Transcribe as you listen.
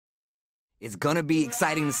It's gonna be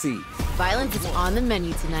exciting to see. Violence is on the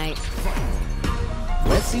menu tonight.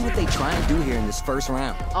 Let's see what they try and do here in this first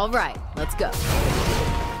round. All right, let's go.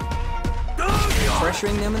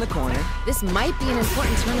 Pressuring them in the corner. This might be an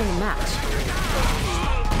important turn in the match.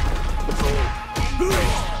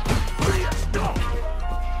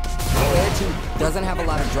 Player 2 doesn't have a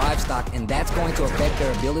lot of drive stock, and that's going to affect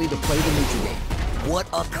their ability to play the neutral game. What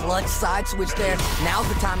a clutch side switch there. Now's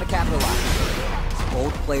the time to capitalize.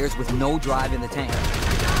 Both players with no drive in the tank.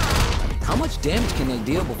 How much damage can they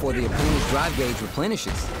deal before the opponent's drive gauge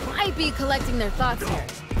replenishes? Might be collecting their thoughts here.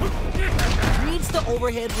 Reads the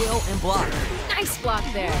overhead wheel and block. Nice block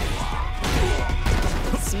there.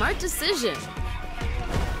 Smart decision.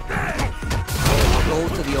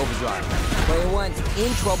 Goes to the overdrive. Player 1's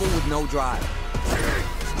in trouble with no drive.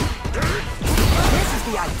 This is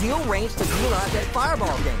the ideal range to utilize that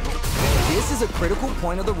fireball game. This is a critical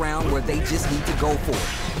point of the round where they just need to go for it.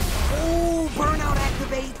 Ooh, burnout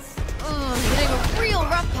activates. Hitting a real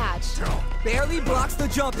rough patch. Barely blocks the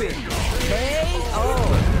jump in.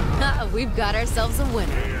 KO. We've got ourselves a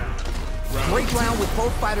winner. Great round with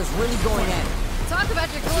both fighters really going at it. Talk about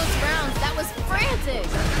your close rounds. That was frantic.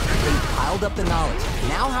 They piled up the knowledge.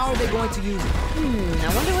 Now how are they going to use it? I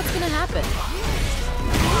wonder what's going to happen.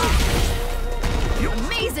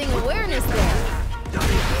 Amazing awareness there.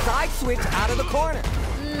 Side switch out of the corner.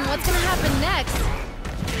 What's going to happen next?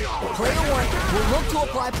 Player 1 will look to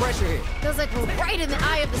apply pressure here. Feels like we're right in the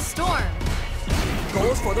eye of the storm.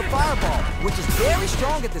 Goes for the fireball, which is very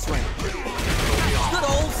strong at this range. Good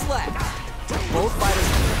old slap. Both fighters.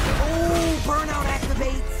 Ooh, burnout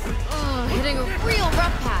activates. Hitting a real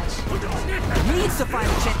rough patch. Needs to find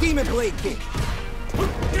a check. Demon Blade kick.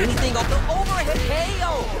 Anything off the overhead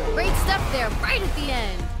KO. Great stuff there, right at the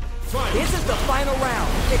end. This is the final round.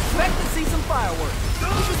 Expect to see some fireworks.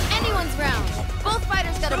 This is anyone's round. Both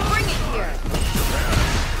fighters gotta bring it here.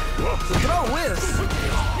 The throw is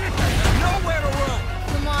nowhere to run.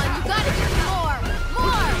 Come on, you gotta give me more.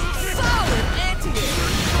 More. Solid anti-air.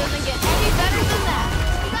 Doesn't get any better than that.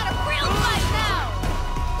 You got a real fight now.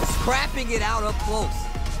 Scrapping it out up close.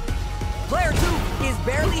 Player 2 is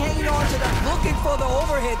barely hanging on to that, looking for the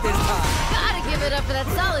overhead this time. Gotta give it up for that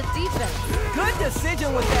solid defense. Good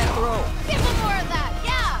decision with that throw. Give him more of that,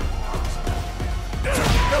 yeah.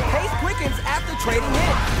 The pace quickens after trading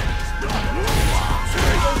hits.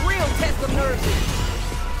 A real test of nerves.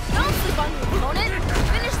 Don't sleep on your opponent.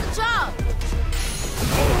 Finish the job.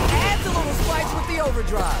 Adds a little spice with the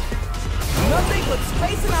overdrive. Nothing but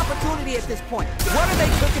space and opportunity at this point. What are they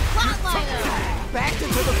cooking? Flatliner. Back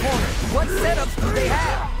into the corner. What setups do they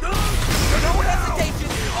have? No hesitation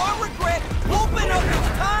or regret. Open up. It's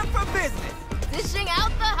time for business. Dishing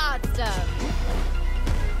out the hot stuff.